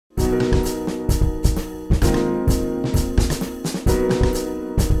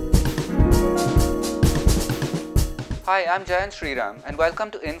Hi, I'm Jayant Sriram, and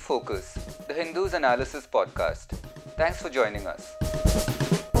welcome to In Focus, the Hindus Analysis Podcast. Thanks for joining us.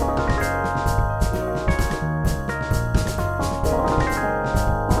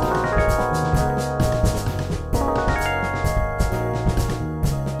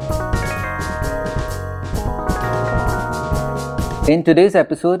 In today's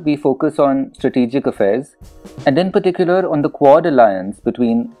episode, we focus on strategic affairs, and in particular on the Quad alliance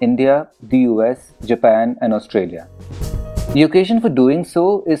between India, the US, Japan, and Australia. The occasion for doing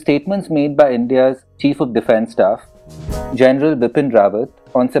so is statements made by India's Chief of Defence Staff, General Bipin Rawat,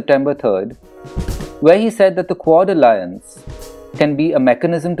 on September 3rd, where he said that the Quad alliance can be a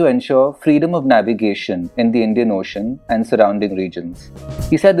mechanism to ensure freedom of navigation in the Indian Ocean and surrounding regions.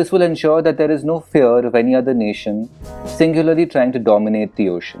 He said this will ensure that there is no fear of any other nation singularly trying to dominate the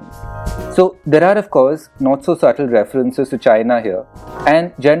oceans. So there are, of course, not so subtle references to China here,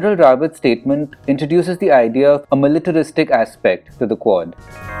 and General Rawat's statement introduces the idea of a militaristic aspect to the Quad.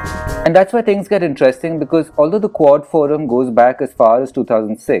 And that's where things get interesting, because although the Quad Forum goes back as far as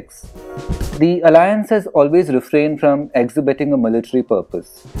 2006, the alliance has always refrained from exhibiting a military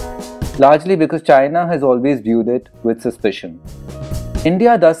purpose, largely because China has always viewed it with suspicion.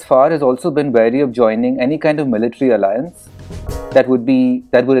 India thus far has also been wary of joining any kind of military alliance that would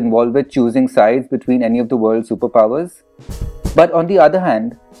involve it choosing sides between any of the world's superpowers. But on the other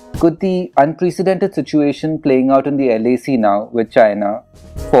hand, could the unprecedented situation playing out in the LAC now with China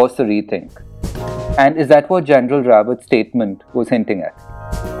force a rethink? And is that what General Rawat's statement was hinting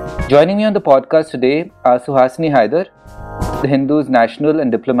at? Joining me on the podcast today are Suhasini Haidar, the Hindu's National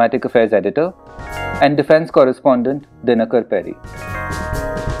and Diplomatic Affairs Editor, and Defence Correspondent Dinakar Peri.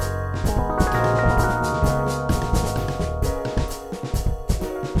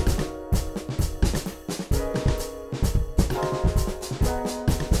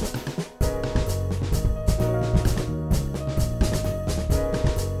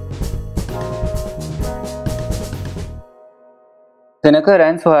 Dinakar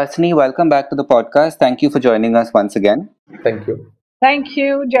and Suhasini, welcome back to the podcast. Thank you for joining us once again. Thank you. Thank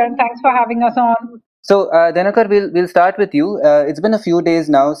you, Jen. Thanks for having us on. So, Dinakar, we'll start with you. It's been a few days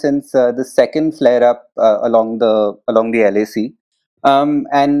now since the second flare up along the LAC,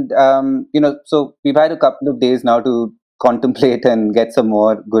 so we've had a couple of days now to contemplate and get some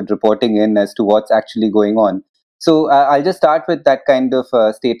more good reporting in as to what's actually going on. So, I'll just start with that kind of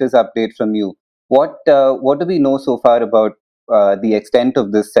status update from you. What do we know so far about the extent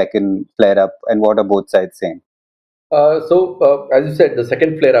of this second flare up, and what are both sides saying? As you said, the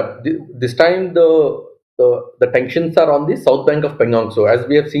second flare-up. This time, the tensions are on the south bank of Pengong. So, as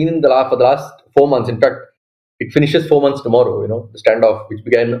we have seen for the last 4 months, in fact, it finishes 4 months tomorrow. The standoff, which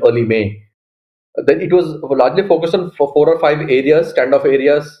began early May. Then it was largely focused on 4 or 5 areas, standoff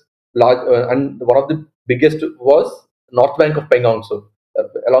areas. And one of the biggest was north bank of Pengong, so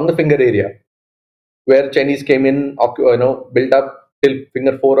along the finger area, where Chinese came in, built up till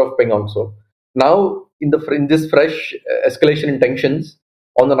finger 4 of Pengong. So now in this fresh escalation in tensions,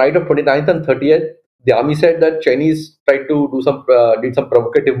 on the night of 29th and 30th, the army said that Chinese tried to did some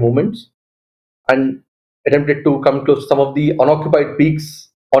provocative movements and attempted to come close to some of the unoccupied peaks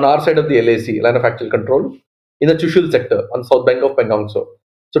on our side of the LAC, line of actual control, in the Chushul sector on south bank of Pengong. So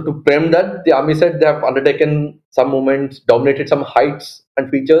to preempt that, the army said they have undertaken some movements, dominated some heights and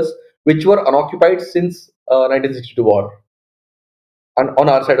features which were unoccupied since 1962 war, and on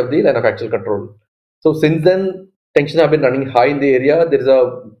our side of the line of actual control. So since then, tensions have been running high in the area. There is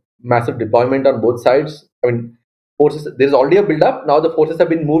a massive deployment on both sides. Forces. There is already a build-up. Now the forces have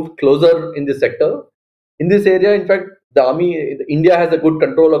been moved closer in this sector. In this area, in fact, India has a good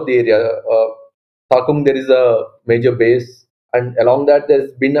control of the area. Takung, there is a major base, and along that,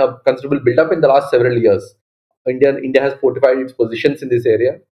 there's been a considerable build-up in the last several years. India has fortified its positions in this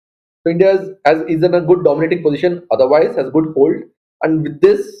area. So India is in a good dominating position, otherwise has good hold. And with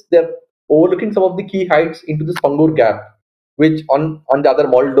this, they're overlooking some of the key heights into this Pangur Gap, which on the other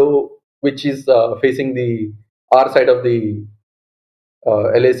Moldo, which is facing our side of the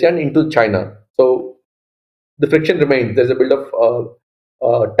LAC and into China. So the friction remains. There's a build-up,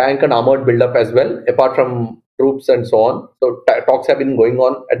 tank and armored build-up as well, apart from troops and so on. So talks have been going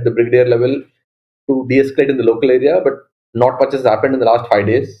on at the brigadier level to de-escalate in the local area, but not much has happened in the last 5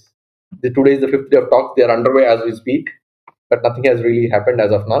 days. Today is the 5th day of talks. They are underway as we speak, but nothing has really happened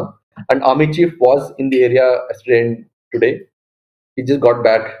as of now. And Army Chief was in the area yesterday and today. He just got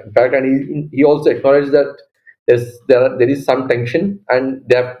back, in fact, and he also acknowledged that there is some tension, and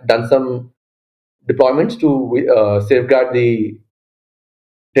they have done some deployments to safeguard the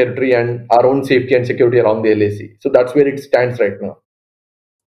territory and our own safety and security around the LAC. So that's where it stands right now.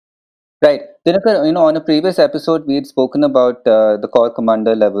 Right. Dinakar, on a previous episode, we had spoken about the Corps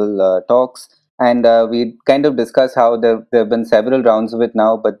Commander level talks, and we kind of discussed how there have been several rounds of it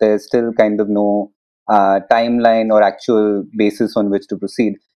now, but there's still kind of no timeline or actual basis on which to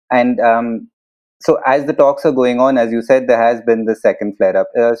proceed. And so, as the talks are going on, as you said, there has been the second flare up.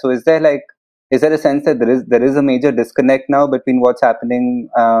 So, is there a sense that there is a major disconnect now between what's happening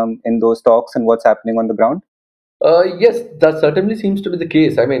in those talks and what's happening on the ground? Yes, that certainly seems to be the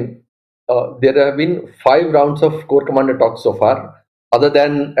case. I mean, there have been 5 rounds of Corps Commander talks so far, other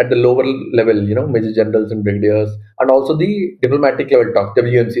than at the lower level, Major Generals and Brigadiers, and also the diplomatic level talks,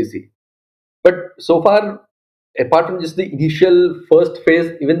 WMCC. But so far, apart from just the initial first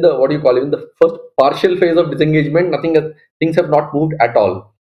phase, even the what do you call, even the first partial phase of disengagement, things have not moved at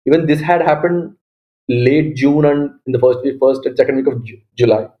all. Even this had happened late June and in the first and second week of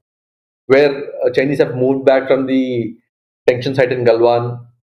July, where Chinese have moved back from the tension site in Galwan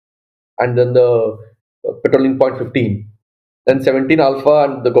and then the patrolling point 15. Then 17 Alpha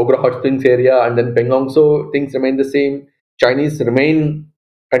and the Gogra Hot Springs area, and then Pengong. So things remain the same. Chinese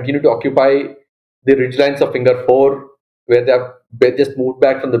continue to occupy the ridgelines of Finger 4, where they just moved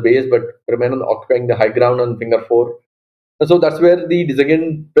back from the base but remain on occupying the high ground on Finger 4. And so that's where the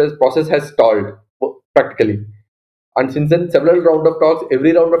disengagement process has stalled practically. And since then, several round of talks,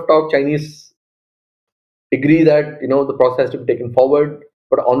 every round of talk, Chinese agree that the process has to be taken forward,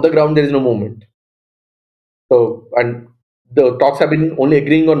 but on the ground there is no movement. So, and the talks have been only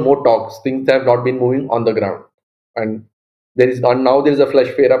agreeing on more talks. Things have not been moving on the ground, and now there is a flash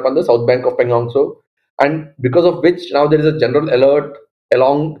flare up on the south bank of Pengong. So, and because of which now there is a general alert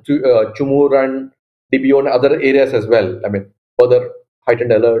along to Chumur and DBO and other areas as well. I mean, further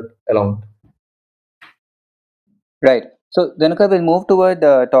heightened alert along. Right. So, Dinakar, we'll move toward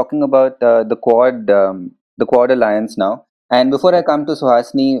talking about the Quad alliance now. And before I come to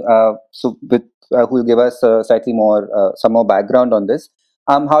Suhasini, who will give us slightly more, some more background on this,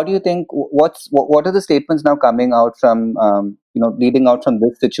 how do you think? What are the statements now coming out from, leading out from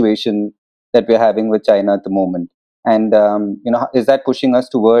this situation that we're having with China at the moment? And is that pushing us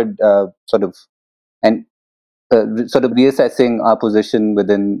toward and sort of reassessing our position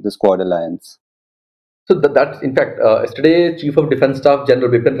within this Quad alliance? So that's in fact yesterday, Chief of Defence Staff General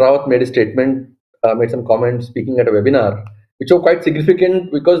Bipin Rawat made a statement, made some comments speaking at a webinar, which were quite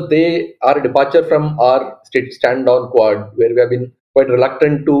significant because they are a departure from our stand on Quad, where we have been quite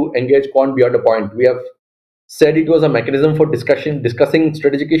reluctant to engage Quad beyond a point. We have said it was a mechanism for discussing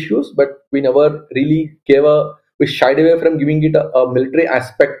strategic issues, but we never really we shied away from giving it a military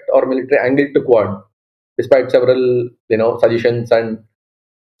aspect or military angle to Quad, despite several suggestions and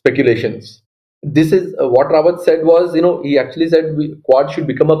speculations. This is what Rawat said was, he actually said Quad should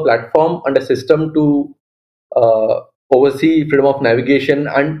become a platform and a system to uh, oversee freedom of navigation,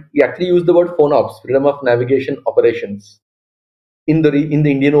 and he actually used the word FONOPS, freedom of navigation operations, in the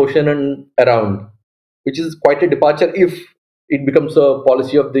Indian Ocean and around, which is quite a departure. If it becomes a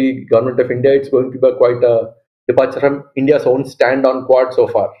policy of the government of India, it's going to be quite a departure from India's own stand on Quad so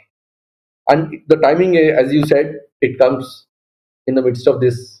far. And the timing, as you said, it comes in the midst of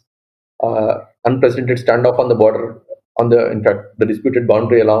this unprecedented standoff on the border, in fact the disputed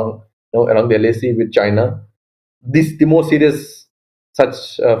boundary along the LAC with China. This the most serious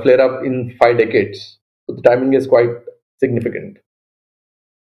such flare up in 5 decades. So the timing is quite significant.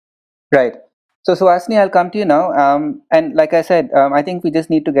 Right. So, Suhasini, I'll come to you now. And like I said, I think we just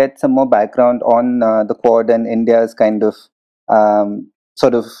need to get some more background on the Quad and India's kind of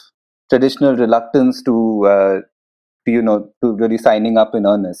sort of traditional reluctance to really signing up in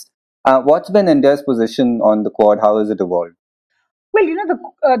earnest. What's been India's position on the Quad? How has it evolved? Well,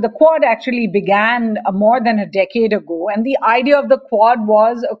 the Quad actually began more than a decade ago, and the idea of the Quad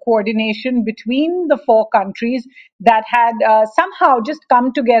was a coordination between the four countries that had somehow just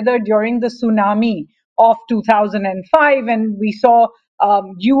come together during the tsunami of 2005, and we saw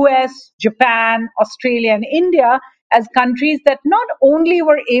U.S., Japan, Australia, and India as countries that not only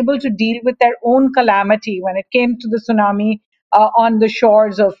were able to deal with their own calamity when it came to the tsunami on the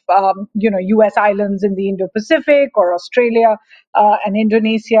shores of U.S. islands in the Indo-Pacific or Australia and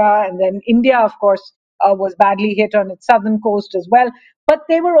Indonesia, and then India, of course, was badly hit on its southern coast as well. But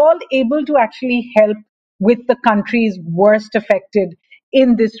they were all able to actually help with the countries worst affected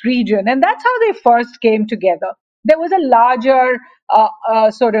in this region, and that's how they first came together. There was a larger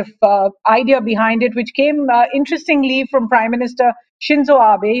sort of idea behind it, which came interestingly from Prime Minister Shinzo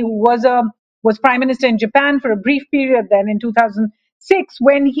Abe, who was Prime Minister in Japan for a brief period then in 2006,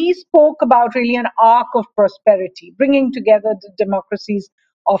 when he spoke about really an arc of prosperity, bringing together the democracies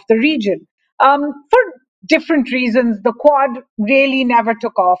of the region. For different reasons, the Quad really never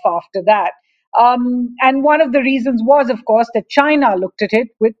took off after that. And one of the reasons was, of course, that China looked at it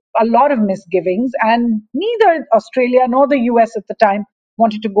with a lot of misgivings, and neither Australia nor the US at the time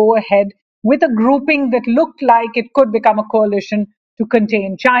wanted to go ahead with a grouping that looked like it could become a coalition to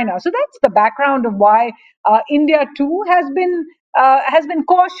contain China. So that's the background of why India too has been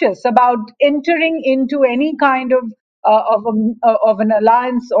cautious about entering into any kind of an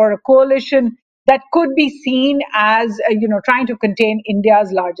alliance or a coalition that could be seen as trying to contain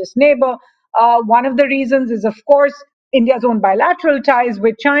India's largest neighbor. One of the reasons is, of course, India's own bilateral ties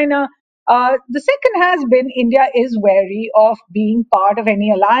with China. The second has been India is wary of being part of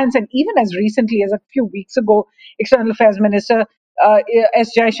any alliance, and even as recently as a few weeks ago, External Affairs Minister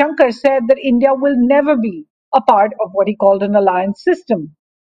S. Jaishankar said that India will never be a part of what he called an alliance system.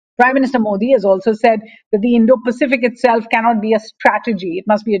 Prime Minister Modi has also said that the Indo Pacific itself cannot be a strategy, it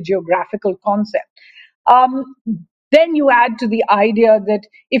must be a geographical concept. Um, then you add to the idea that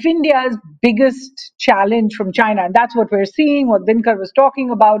if India's biggest challenge from China, and that's what we're seeing, what Dinakar was talking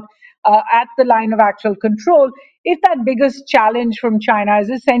about at the line of actual control, if that biggest challenge from China is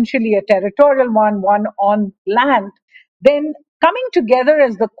essentially a territorial one, one on land, then coming together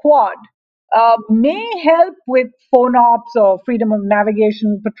as the Quad may help with phone ops or freedom of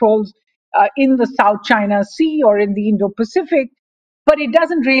navigation patrols in the South China Sea or in the Indo Pacific, but it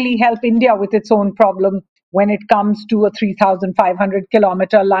doesn't really help India with its own problem when it comes to a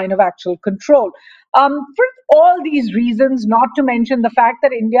 3,500-kilometer line of actual control. For all these reasons, not to mention the fact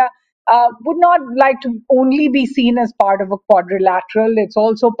that India would not like to only be seen as part of a quadrilateral, it's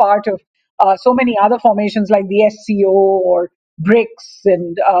also part of so many other formations like the SCO or BRICS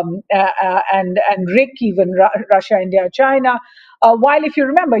and RIC, even Russia, India, China. While if you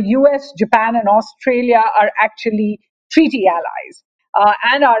remember, US, Japan, and Australia are actually treaty allies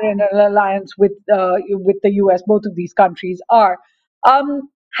and are in an alliance with the US. Both of these countries are.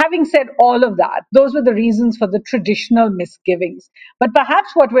 Having said all of that, those were the reasons for the traditional misgivings. But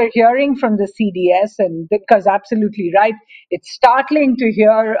perhaps what we're hearing from the CDS, and Ditka's absolutely right, it's startling to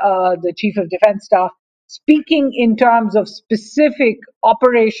hear the Chief of Defense Staff speaking in terms of specific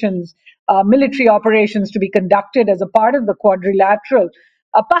operations, military operations to be conducted as a part of the quadrilateral.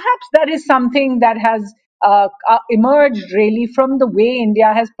 Perhaps that is something that has emerged really from the way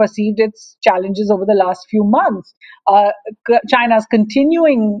India has perceived its challenges over the last few months. China's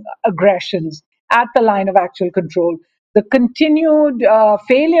continuing aggressions at the line of actual control, the continued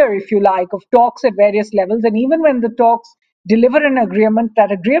failure, if you like, of talks at various levels, and even when the talks deliver an agreement,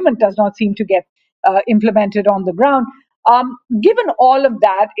 that agreement does not seem to get implemented on the ground. Given all of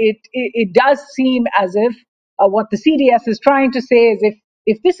that, it does seem as if what the CDS is trying to say is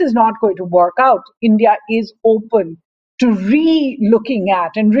if this is not going to work out, India is open to re-looking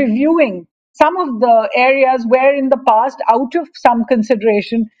at and reviewing some of the areas where in the past, out of some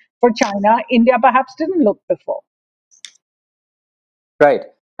consideration for China, India perhaps didn't look before. Right.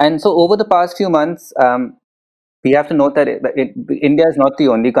 And so over the past few months, we have to note that India is not the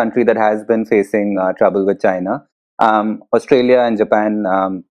only country that has been facing trouble with China. Australia and Japan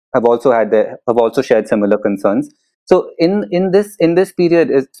have also shared similar concerns. So in this period,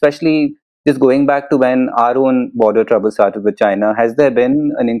 especially just going back to when our own border trouble started with China, has there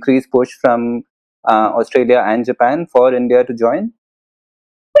been an increased push from Australia and Japan for India to join?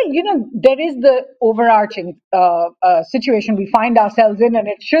 Well, there is the overarching situation we find ourselves in, and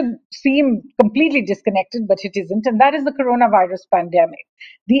it should seem completely disconnected, but it isn't, and that is the coronavirus pandemic.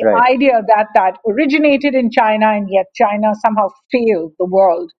 The Right. idea that originated in China, and yet China somehow failed the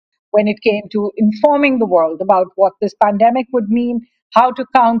world when it came to informing the world about what this pandemic would mean, how to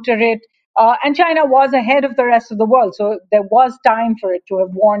counter it. And China was ahead of the rest of the world, so there was time for it to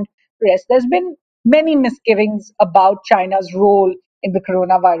have warned the rest. There's been many misgivings about China's role in the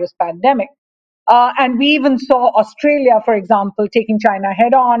coronavirus pandemic. And we even saw Australia, for example, taking China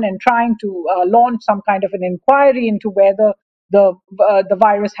head on and trying to launch some kind of an inquiry into whether the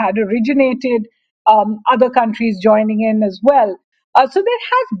virus had originated. Other countries joining in as well. So there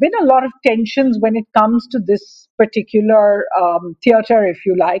has been a lot of tensions when it comes to this particular theater, if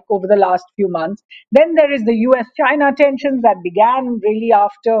you like, over the last few months. Then there is the US-China tensions that began really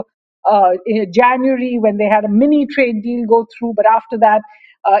after in January when they had a mini trade deal go through. But after that,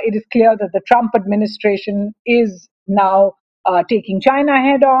 it is clear that the Trump administration is now taking China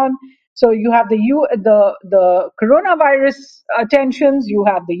head on. So you have the coronavirus tensions, you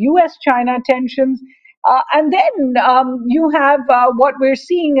have the U.S.-China tensions, and then you have what we're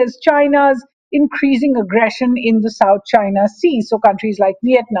seeing is China's increasing aggression in the South China Sea. So countries like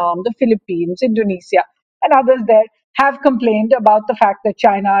Vietnam, the Philippines, Indonesia, and others there have complained about the fact that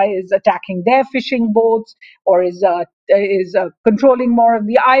China is attacking their fishing boats or is controlling more of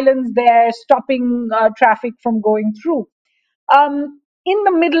the islands there, stopping traffic from going through. In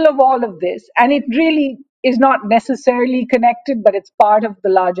the middle of all of this, and it really is not necessarily connected, but it's part of the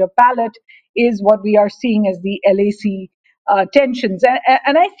larger palette, is what we are seeing as the LAC tensions.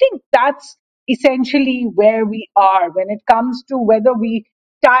 And I think that's essentially where we are when it comes to whether we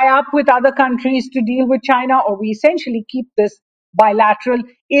tie up with other countries to deal with China or we essentially keep this bilateral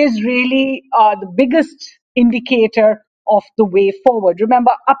is really the biggest indicator of the way forward.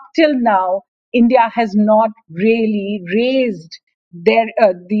 Remember, up till now, India has not really raised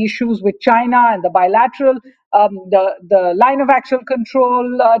the issues with China and the bilateral, the line of actual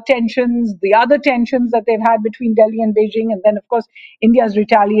control tensions, the other tensions that they've had between Delhi and Beijing, and then of course India's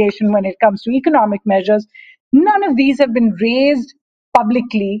retaliation when it comes to economic measures. None of these have been raised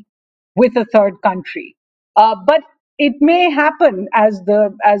publicly with a third country. But it may happen as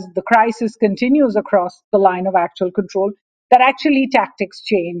the crisis continues across the line of actual control that actually tactics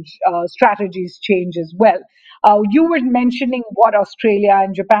change, strategies change as well. You were mentioning what Australia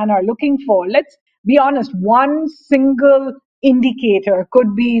and Japan are looking for. Let's be honest, one single indicator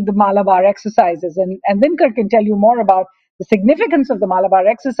could be the Malabar exercises. And Dinkar can tell you more about the significance of the Malabar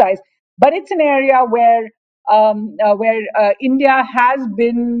exercise. But it's an area where India has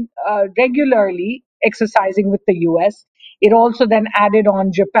been regularly exercising with the US. It also then added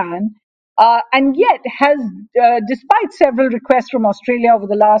on Japan. And yet has, despite several requests from Australia over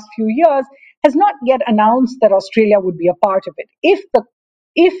the last few years, has not yet announced that Australia would be a part of it.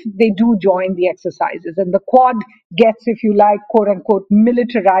 If they do join the exercises and the Quad gets, if you like, quote unquote,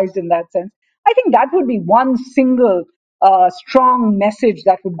 militarized in that sense, I think that would be one single strong message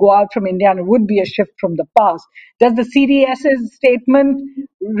that would go out from India and it would be a shift from the past. Does the CDS's statement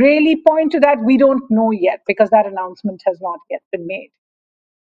really point to that? We don't know yet because that announcement has not yet been made.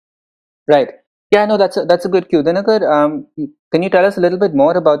 Right. Yeah, no, that's a good cue. Dinakar, can you tell us a little bit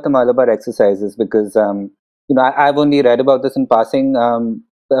more about the Malabar exercises? Because I've only read about this in passing.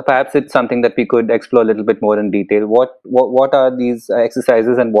 Perhaps it's something that we could explore a little bit more in detail. What are these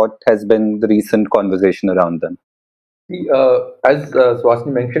exercises, and what has been the recent conversation around them? As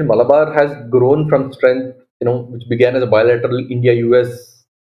Suhasini mentioned, Malabar has grown from strength, which began as a bilateral India-US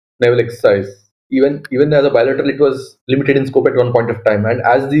naval exercise. Even as a bilateral, it was limited in scope at one point of time. And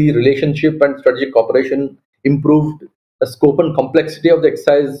as the relationship and strategic cooperation improved, the scope and complexity of the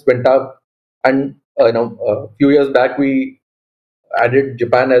exercise went up. And a few years back, we added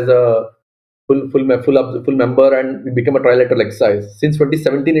Japan as a full member, and it became a trilateral exercise. Since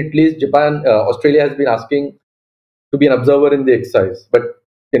 2017, at least, Australia has been asking to be an observer in the exercise, but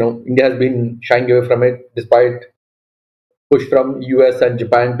India has been shying away from it despite push from US and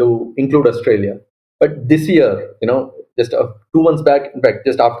Japan to include Australia. But this year, just 2 months back, in fact,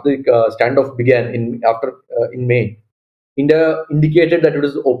 just after the standoff began in May, India indicated that it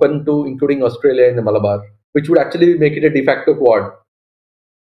was open to including Australia in the Malabar, which would actually make it a de facto Quad.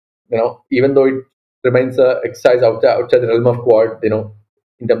 Even though it remains a exercise outside the realm of Quad,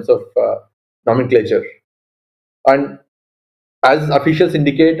 in terms of nomenclature. And as officials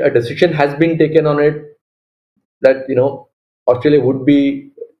indicate, a decision has been taken on it that Australia would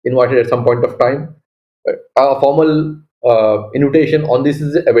be invited at some point of time. But a formal invitation on this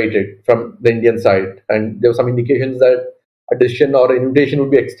is awaited from the Indian side, and there were some indications that a decision or an invitation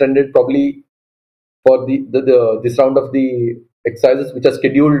would be extended probably for this round of the exercises, which are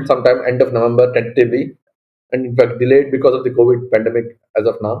scheduled sometime end of November tentatively, and in fact delayed because of the COVID pandemic as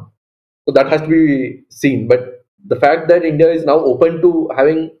of now. So that has to be seen. But the fact that India is now open to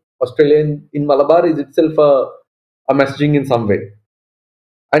having Australia in Malabar is itself a messaging in some way.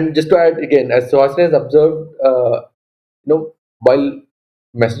 And just to add again, as Suhasini has observed, while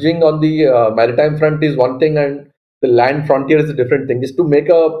messaging on the maritime front is one thing and the land frontier is a different thing. Just to make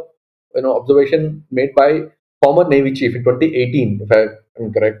a observation made by former Navy Chief in 2018, if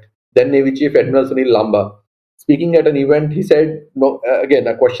I'm correct, then Navy Chief Admiral Sunil Lamba, speaking at an event, he said, again,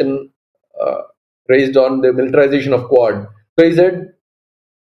 a question raised on the militarization of Quad. So he said,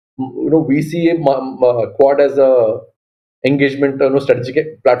 we see a Quad as a engagement,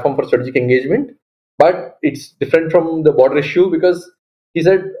 strategic platform for strategic engagement, but it's different from the border issue because he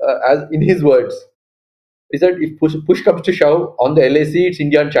said, as in his words, he said, if push comes to shove on the LAC, it's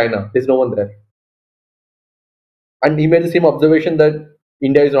India and China. There's no one there. And he made the same observation that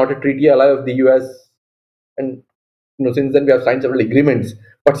India is not a treaty ally of the US, and since then we have signed several agreements,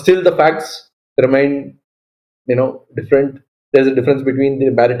 but still the facts remain different. There's a difference between the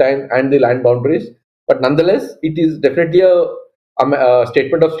maritime and the land boundaries, but nonetheless it is definitely a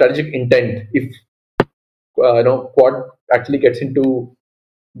statement of strategic intent if Quad actually gets into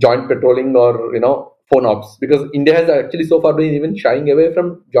joint patrolling or phone ops, because India has actually so far been even shying away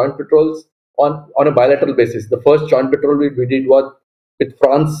from joint patrols on a bilateral basis. The first joint patrol we did was with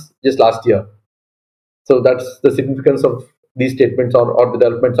France just last year. So that's the significance of these statements or the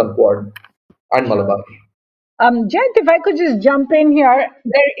developments on Quad and Sure. Malabar. Jayant, if I could just jump in here,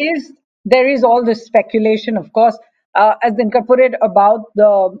 there is all this speculation, of course, as Dinkar put it, about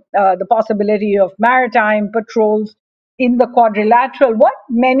the possibility of maritime patrols in the quadrilateral.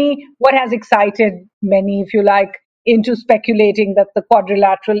 What has excited many, if you like, into speculating that the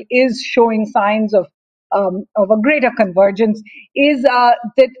quadrilateral is showing signs of a greater convergence is that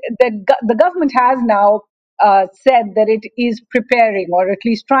the government has now said that it is preparing, or at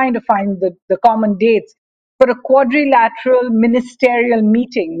least trying to find the common dates for a quadrilateral ministerial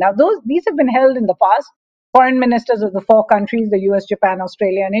meeting. Now, these have been held in the past. Foreign ministers of the four countries, the US, Japan,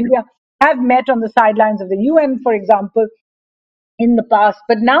 Australia, and India, have met on the sidelines of the UN, for example, in the past.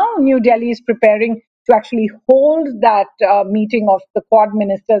 But now New Delhi is preparing to actually hold that meeting of the Quad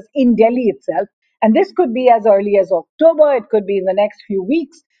ministers in Delhi itself. And this could be as early as October, it could be in the next few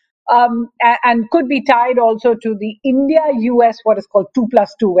weeks, and could be tied also to the India US, what is called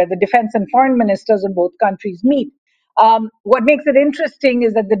 2+2, where the defense and foreign ministers of both countries meet. What makes it interesting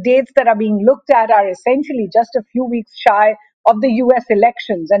is that the dates that are being looked at are essentially just a few weeks shy of the US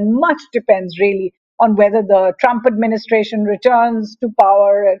elections, and much depends really on whether the Trump administration returns to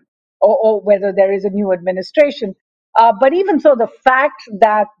power, or whether there is a new administration. But even so, the fact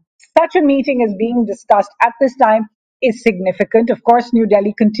that such a meeting is being discussed at this time is significant. Of course, New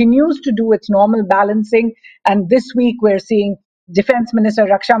Delhi continues to do its normal balancing, and this week we're seeing Defense Minister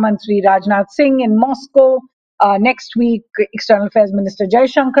Raksha Mantri Rajnath Singh in Moscow. Next week, External Affairs Minister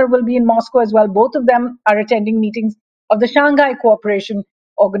Jaishankar will be in Moscow as well. Both of them are attending meetings of the Shanghai Cooperation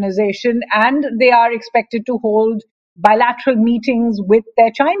Organization, and they are expected to hold bilateral meetings with their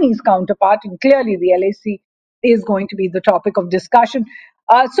Chinese counterpart. And clearly, the LAC is going to be the topic of discussion.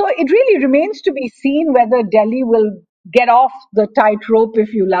 So it really remains to be seen whether Delhi will get off the tightrope,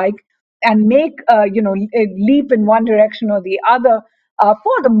 if you like, and make a leap in one direction or the other.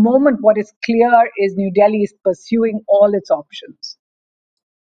 For the moment, what is clear is New Delhi is pursuing all its options.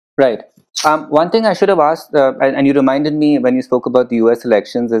 Right. One thing I should have asked, and you reminded me when you spoke about the US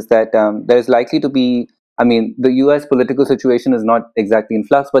elections, is that there is likely to be, I mean, the US political situation is not exactly in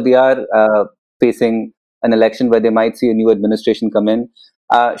flux, but they are facing an election where they might see a new administration come in.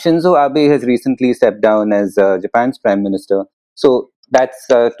 Shinzo Abe has recently stepped down as Japan's prime minister. So that's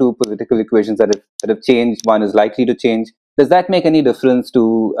two political equations that have changed. One is likely to change. Does that make any difference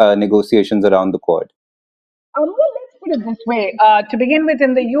to negotiations around the Quad? Well, let's put it this way. To begin with,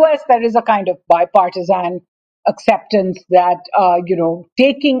 in the US, there is a kind of bipartisan acceptance that,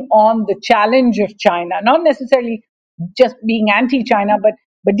 taking on the challenge of China, not necessarily just being anti China, but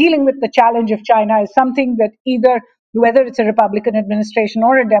dealing with the challenge of China is something that either, whether it's a Republican administration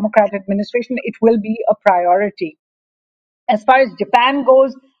or a Democrat administration, it will be a priority. As far as Japan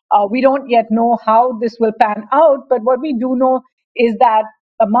goes, we don't yet know how this will pan out, but what we do know is that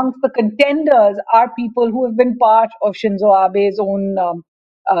amongst the contenders are people who have been part of Shinzo Abe's own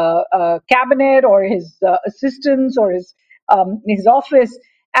cabinet, or his assistants, or his office.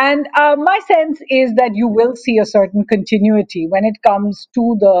 And my sense is that you will see a certain continuity when it comes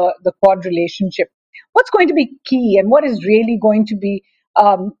to the Quad relationship. What's going to be key, and what is really going to be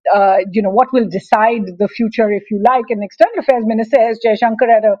what will decide the future, if you like. And External Affairs Minister S.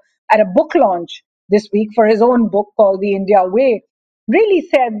 Jaishankar at a book launch this week for his own book called The India Way really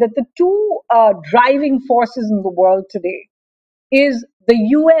said that the two driving forces in the world today is the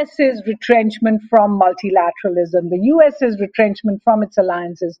US's retrenchment from multilateralism, the US's retrenchment from its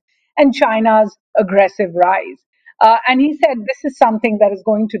alliances, and China's aggressive rise. And he said this is something that is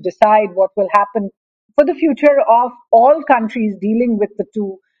going to decide what will happen for the future of all countries dealing with the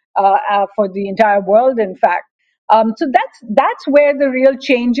two, for the entire world, in fact. So that's where the real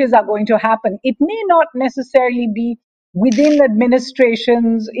changes are going to happen. It may not necessarily be within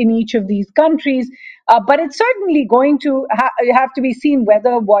administrations in each of these countries, but it's certainly going to have to be seen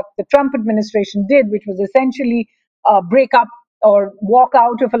whether what the Trump administration did, which was essentially break up or walk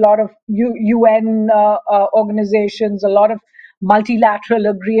out of a lot of UN organizations, a lot of multilateral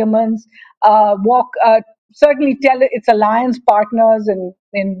agreements, certainly tell its alliance partners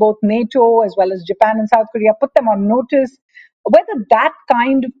in both NATO as well as Japan and South Korea, put them on notice whether that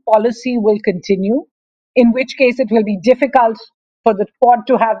kind of policy will continue, in which case it will be difficult for the Quad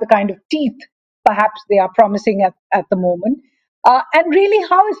to have the kind of teeth perhaps they are promising at the moment. And really,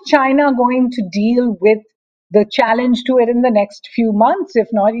 how is China going to deal with the challenge to it in the next few months, if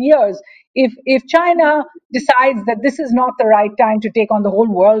not years? If China decides that this is not the right time to take on the whole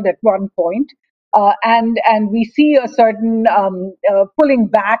world at one point, and we see a certain pulling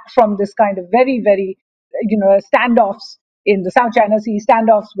back from this kind of very standoffs in the South China Sea,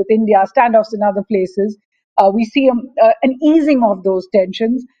 standoffs with India, standoffs in other places. We see an easing of those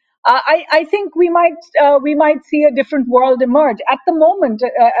tensions. I think we might see a different world emerge. At the moment,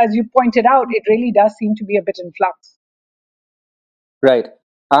 as you pointed out, it really does seem to be a bit in flux. Right.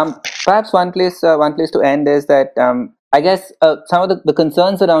 Perhaps one place to end is that I guess some of the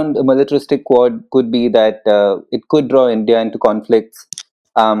concerns around a militaristic Quad could be that it could draw India into conflicts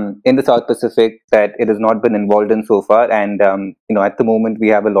in the South Pacific that it has not been involved in so far, and at the moment we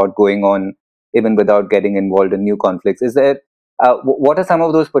have a lot going on, even without getting involved in new conflicts. Is there what are some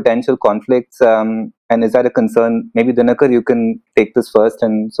of those potential conflicts, and is that a concern? Maybe Dinakar, you can take this first,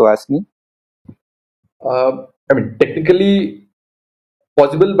 and so ask me. I mean, technically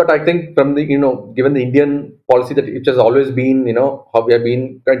possible, but I think from the given the Indian policy that which has always been how we have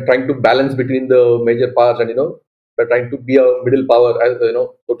been trying to balance between the major powers, and we're trying to be a middle power, as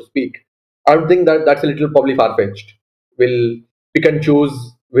so to speak. I don't think that that's a little probably far fetched. We'll pick and choose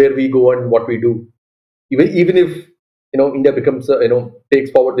where we go and what we do. Even if India becomes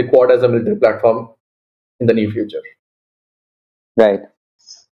takes forward the Quad as a military platform in the near future. Right.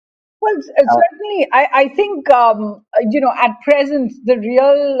 Well, certainly, I think at present the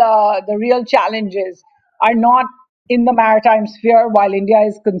real challenges are not in the maritime sphere. While India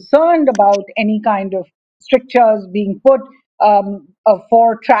is concerned about any kind of strictures being put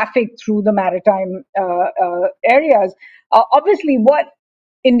for traffic through the maritime areas, obviously, what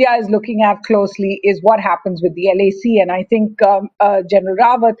India is looking at closely is what happens with the LAC. And I think General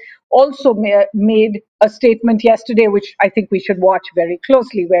Rawat also made a statement yesterday, which I think we should watch very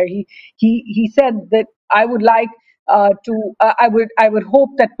closely, where he said that I would like I would hope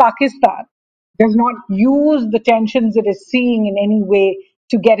that Pakistan does not use the tensions it is seeing in any way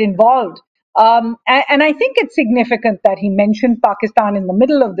to get involved. And I think it's significant that he mentioned Pakistan in the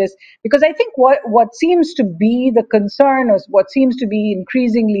middle of this, because I think what seems to be the concern, or what seems to be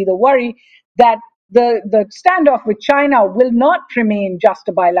increasingly the worry, that the standoff with China will not remain just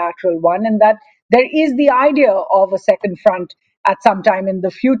a bilateral one, and that there is the idea of a second front at some time in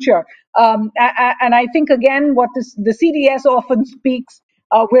the future. And I think, again, the CDS often speaks,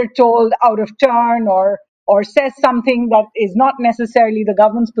 we're told, out of turn, or says something that is not necessarily the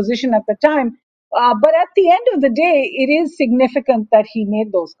government's position at the time. But at the end of the day, it is significant that he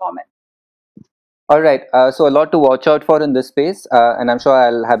made those comments. All right. So a lot to watch out for in this space, and I'm sure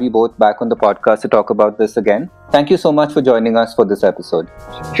I'll have you both back on the podcast to talk about this again. Thank you so much for joining us for this episode.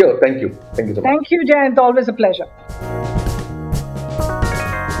 Sure. Thank you. Thank you so much. Thank you, Jayant. Always a pleasure.